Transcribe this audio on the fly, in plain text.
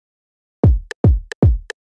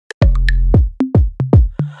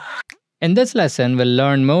In this lesson, we'll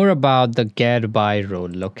learn more about the get by role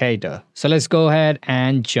locator. So let's go ahead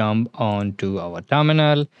and jump onto our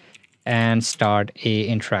terminal and start a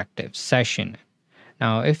interactive session.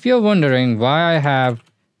 Now, if you're wondering why I have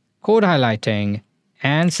code highlighting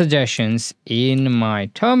and suggestions in my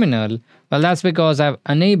terminal, well, that's because I've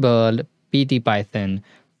enabled PT-Python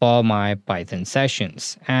for my Python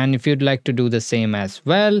sessions. And if you'd like to do the same as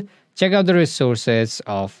well, check out the resources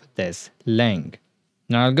of this link.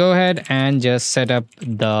 Now I'll go ahead and just set up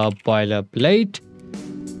the boilerplate.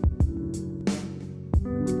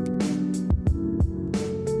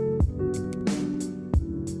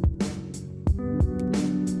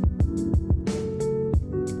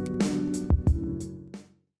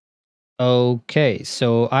 Okay,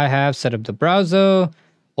 so I have set up the browser,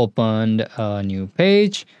 opened a new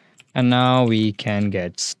page, and now we can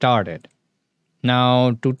get started.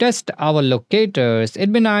 Now, to test our locators,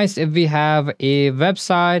 it'd be nice if we have a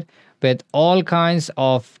website with all kinds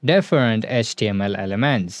of different HTML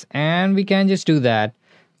elements, and we can just do that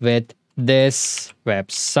with this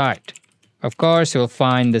website. Of course, you'll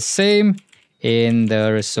find the same in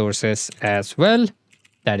the resources as well.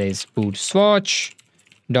 That is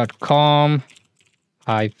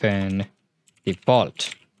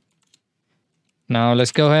bootswatch.com-default. Now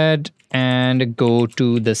let's go ahead and go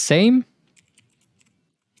to the same.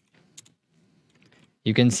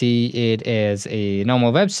 You can see it is a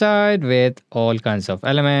normal website with all kinds of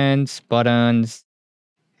elements, buttons,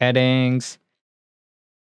 headings.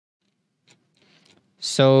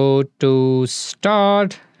 So to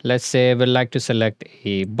start, let's say we'd like to select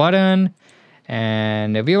a button,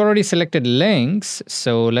 and we already selected links.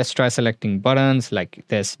 So let's try selecting buttons like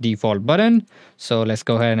this default button. So let's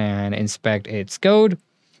go ahead and inspect its code.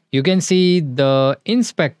 You can see the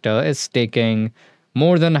inspector is taking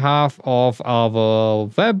more than half of our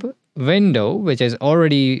web window, which is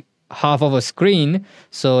already half of a screen.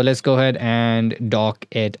 So let's go ahead and dock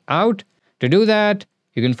it out. To do that,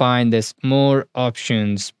 you can find this more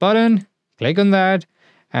options button. Click on that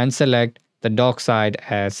and select the dock side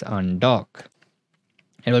as undock.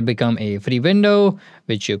 It will become a free window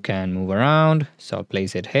which you can move around. So I'll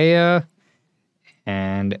place it here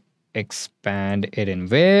and expand it in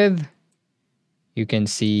width. You can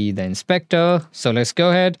see the inspector. So let's go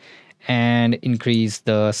ahead and increase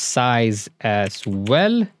the size as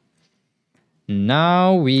well.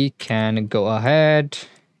 Now we can go ahead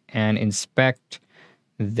and inspect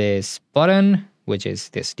this button, which is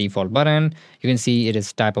this default button. You can see it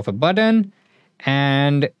is type of a button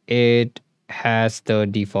and it has the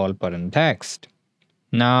default button text.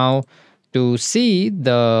 Now to see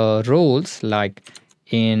the roles like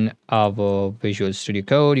in our Visual Studio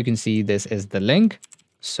Code, you can see this is the link.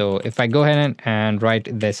 So if I go ahead and write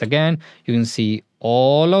this again, you can see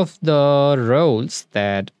all of the roles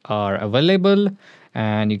that are available,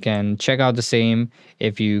 and you can check out the same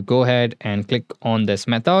if you go ahead and click on this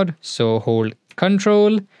method. So hold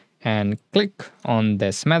Control and click on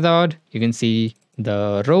this method. You can see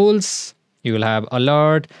the roles. You will have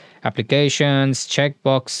alert, applications,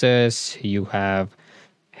 checkboxes, you have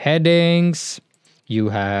headings, you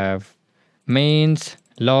have mains,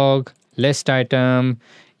 log, list item,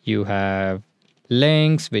 you have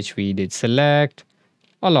links, which we did select,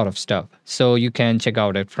 a lot of stuff. So you can check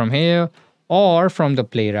out it from here or from the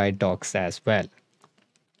Playwright docs as well.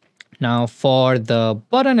 Now for the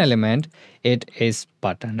button element, it is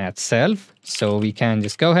button itself. So we can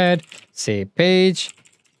just go ahead, say page,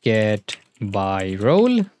 get by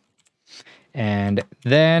role, and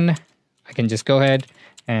then I can just go ahead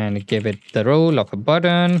and give it the role of a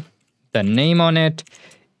button. The name on it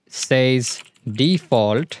says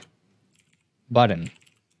default button.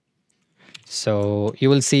 So you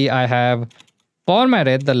will see I have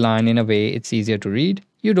formatted the line in a way it's easier to read.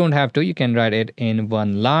 You don't have to, you can write it in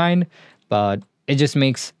one line, but it just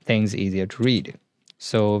makes things easier to read.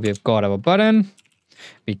 So we've got our button.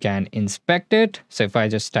 We can inspect it. So if I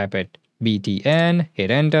just type it btn,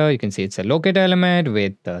 hit enter, you can see it's a locator element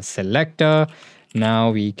with the selector.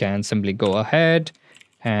 Now we can simply go ahead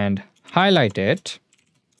and highlight it.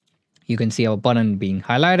 You can see our button being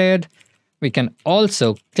highlighted. We can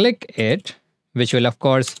also click it, which will of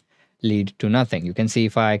course lead to nothing. You can see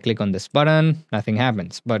if I click on this button, nothing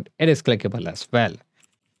happens, but it is clickable as well.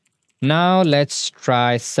 Now let's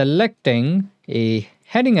try selecting a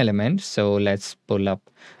heading element. So let's pull up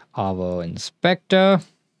our inspector.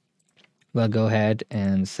 We'll go ahead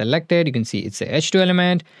and select it. You can see it's a H2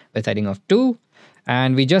 element with heading of 2.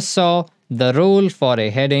 And we just saw the role for a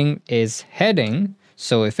heading is heading.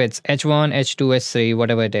 So if it's H1, H2, H3,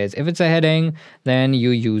 whatever it is, if it's a heading, then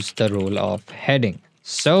you use the role of heading.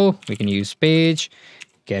 So we can use page,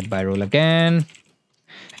 get by role again,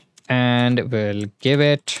 and we'll give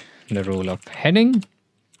it the role of heading,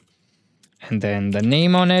 and then the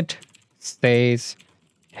name on it says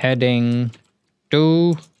heading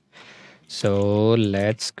 2. So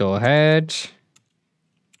let's go ahead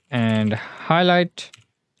and highlight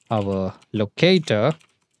our locator.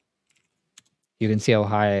 You can see how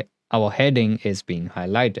high our heading is being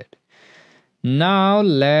highlighted. Now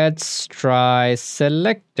let's try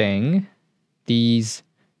selecting these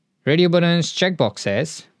radio buttons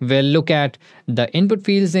checkboxes. We'll look at the input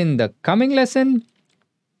fields in the coming lesson.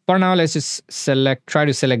 For now, let's just try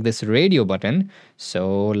to select this radio button.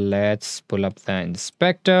 So let's pull up the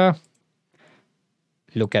inspector,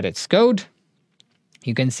 look at its code.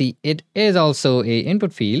 You can see it is also a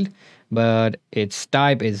input field, but its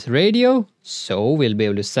type is radio, so we'll be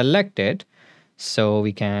able to select it. So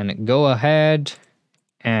we can go ahead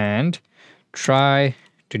and try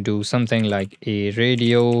to do something like a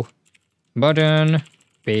radio button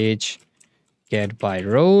page get by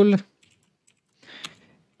role,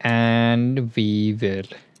 and we will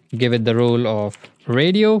give it the role of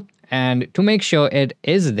radio. And to make sure it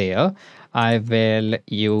is there, I will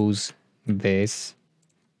use this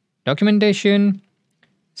documentation.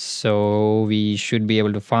 So we should be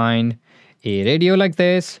able to find a radio like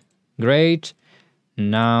this. Great.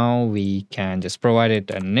 Now we can just provide it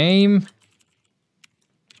a name,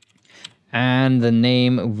 and the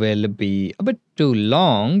name will be a bit too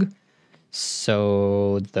long.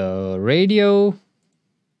 So the radio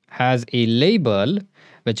has a label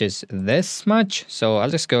which is this much. So I'll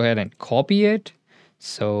just go ahead and copy it.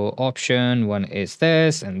 So option 1 is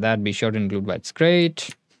this, and that be sure to include by it's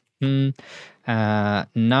great.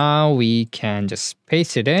 Now we can just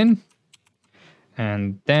paste it in,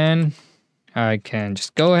 and then I can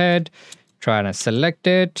just go ahead, try to select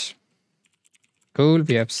it. Cool,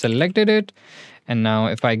 we have selected it. And now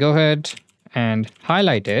if I go ahead and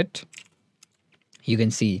highlight it, you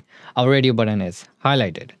can see our radio button is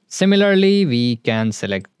highlighted. Similarly, we can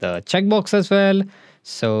select the checkbox as well.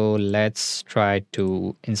 So let's try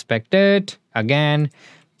to inspect it. Again,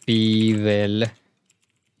 we will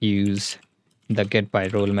use the get by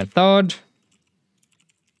role method.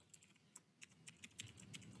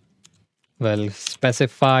 We'll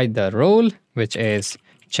specify the role, which is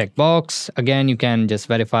checkbox. Again, you can just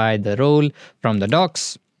verify the role from the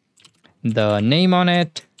docs. The name on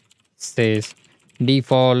it says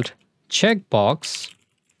default checkbox.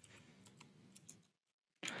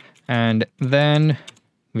 And then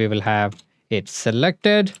we will have it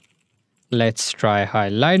selected. Let's try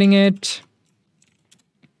highlighting it.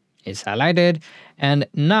 It's highlighted. And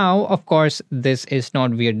now, of course, this is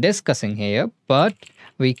not we're discussing here, but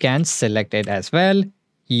we can select it as well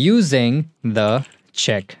using the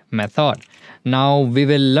check method. Now we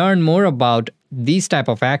will learn more about these type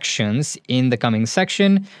of actions in the coming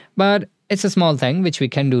section, but it's a small thing which we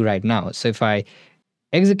can do right now. So if I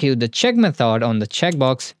execute the check method on the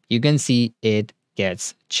checkbox, you can see it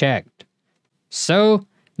gets checked. So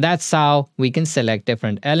that's how we can select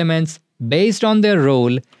different elements based on their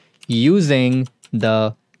role using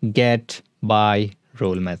the get by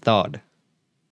role method.